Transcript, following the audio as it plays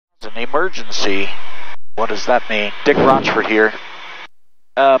an emergency, what does that mean? Dick Rochfort here.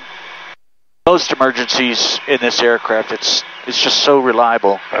 Most emergencies in this aircraft, it's just so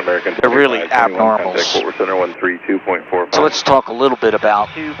reliable. American They're really abnormal. So let's talk a little bit about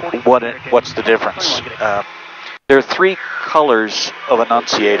what's the difference. There are three colors of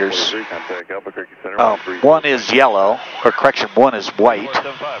Annunciators. One is yellow, or correction, one is white,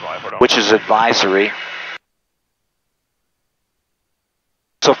 which is advisory.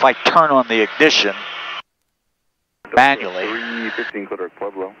 So if I turn on the ignition manually,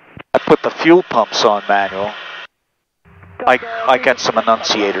 I put the fuel pumps on manual, I get some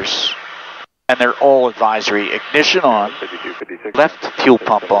Annunciators. And they're all advisory. Ignition on, left fuel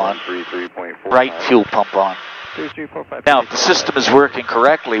pump on, right fuel pump on. Now, if the system is working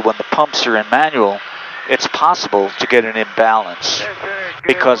correctly when the pumps are in manual, it's possible to get an imbalance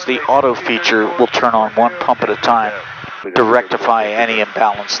because the auto feature will turn on one pump at a time to rectify any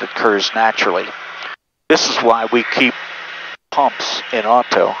imbalance that occurs naturally. This is why we keep pumps in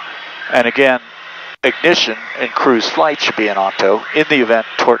auto. And again, ignition in cruise flight should be in auto in the event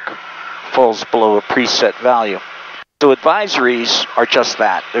torque falls below a preset value. So advisories are just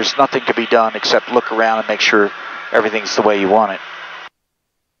that. There's nothing to be done except look around and make sure everything's the way you want it.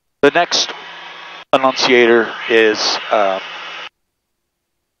 The next Annunciator is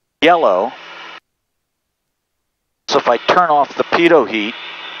yellow. So if I turn off the pitot heat,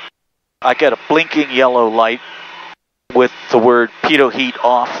 I get a blinking yellow light with the word pitot heat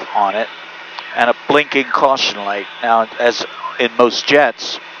off on it and a blinking caution light. Now, as in most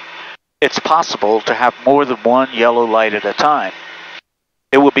jets, it's possible to have more than one yellow light at a time.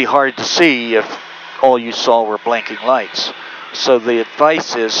 It would be hard to see if all you saw were blinking lights. So the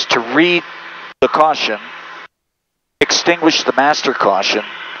advice is to read the caution, extinguish the master caution,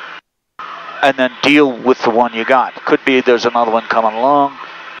 and then deal with the one you got. Could be there's another one coming along,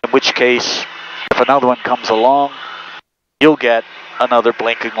 in which case, if another one comes along, you'll get another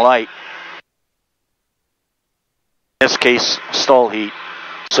blinking light. In this case, stall heat.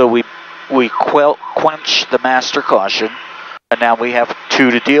 So we quench the master caution, and now we have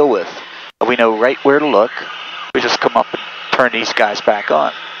two to deal with. We know right where to look. We just come up and turn these guys back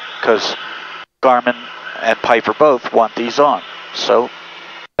on, because Garmin and Piper both want these on. So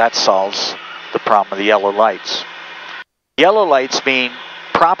that solves the problem of the yellow lights. Yellow lights mean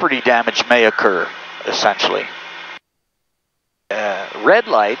property damage may occur, essentially. Red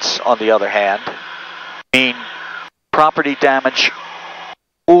lights, on the other hand, mean property damage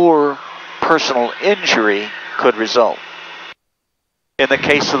or personal injury could result. In the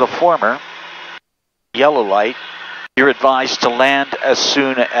case of the former, yellow light, you're advised to land as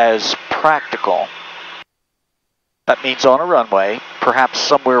soon as practical. That means on a runway, perhaps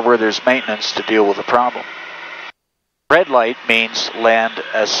somewhere where there's maintenance to deal with the problem. Red light means land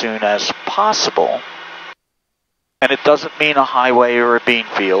as soon as possible, and it doesn't mean a highway or a bean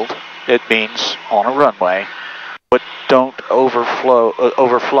field. It means on a runway, but don't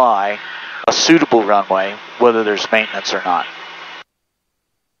overfly a suitable runway, whether there's maintenance or not.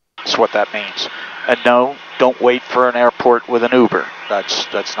 That's what that means. And no, don't wait for an airport with an Uber.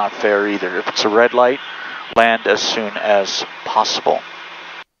 That's not fair either. If it's a red light, land as soon as possible.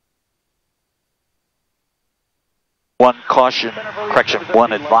 One caution, correction,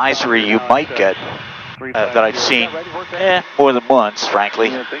 one advisory you might get that I've seen more than once, frankly,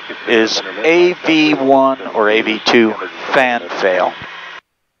 is AV1 or AV2 fan fail.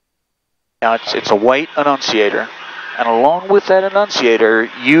 Now it's a white Annunciator, and along with that Annunciator,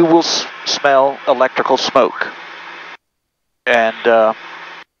 you will smell electrical smoke. And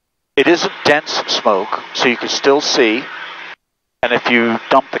it isn't dense smoke, so you can still see. And if you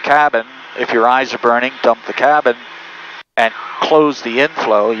dump the cabin, if your eyes are burning, dump the cabin and close the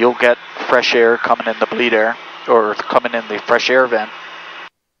inflow, you'll get fresh air coming in the bleed air, or coming in the fresh air vent.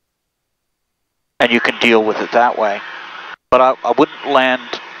 And you can deal with it that way. But I wouldn't land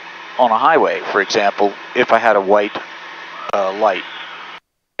on a highway, for example, if I had a white light.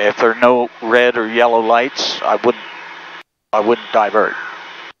 If there are no red or yellow lights, I wouldn't divert.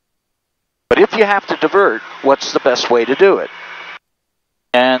 But if you have to divert, what's the best way to do it?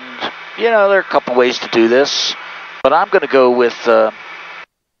 And, you know, there are a couple ways to do this, but I'm going to go with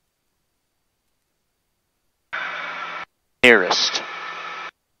nearest.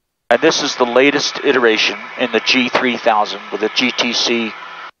 And this is the latest iteration in the G3000 with the GTC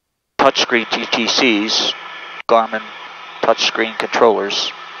touchscreen TTCs, Garmin touchscreen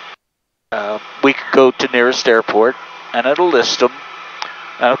controllers. We could go to nearest airport and it'll list them.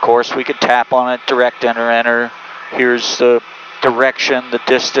 And of course we can tap on it, direct enter. Here's the direction, the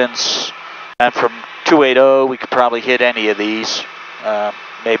distance, and from 280 we could probably hit any of these.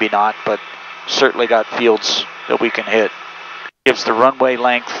 maybe not, but certainly got fields that we can hit. Gives the runway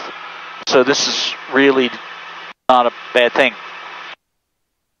length, so this is really not a bad thing.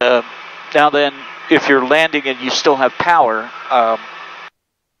 Now then, if you're landing and you still have power,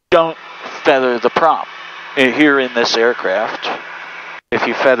 don't feather the prop. Here in this aircraft, if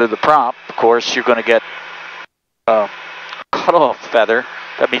you feather the prop, of course, you're going to get a cutoff feather.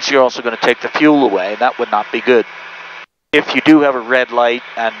 That means you're also going to take the fuel away. That would not be good. If you do have a red light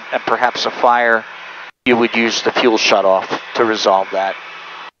and perhaps a fire, you would use the fuel shutoff to resolve that.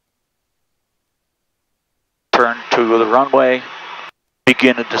 Turn to the runway,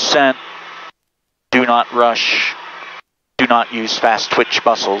 begin a descent. Do not rush. Do not use fast twitch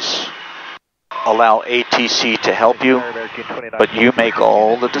muscles. Allow ATC to help you, but you make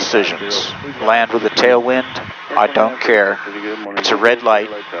all the decisions. Land with a tailwind, I don't care. It's a red light,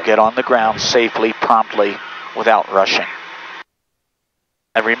 get on the ground safely, promptly, without rushing.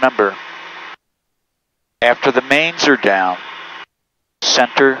 And remember, after the mains are down,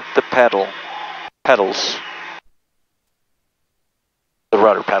 center the pedals, the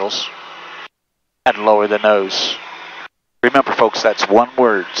rudder pedals, and lower the nose. Remember, folks, that's one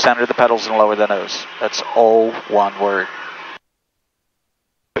word. Center the pedals and lower the nose. That's all one word.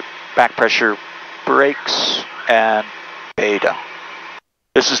 Back pressure brakes and beta.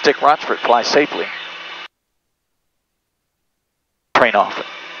 This is Dick Rochfort. Fly safely. Train often.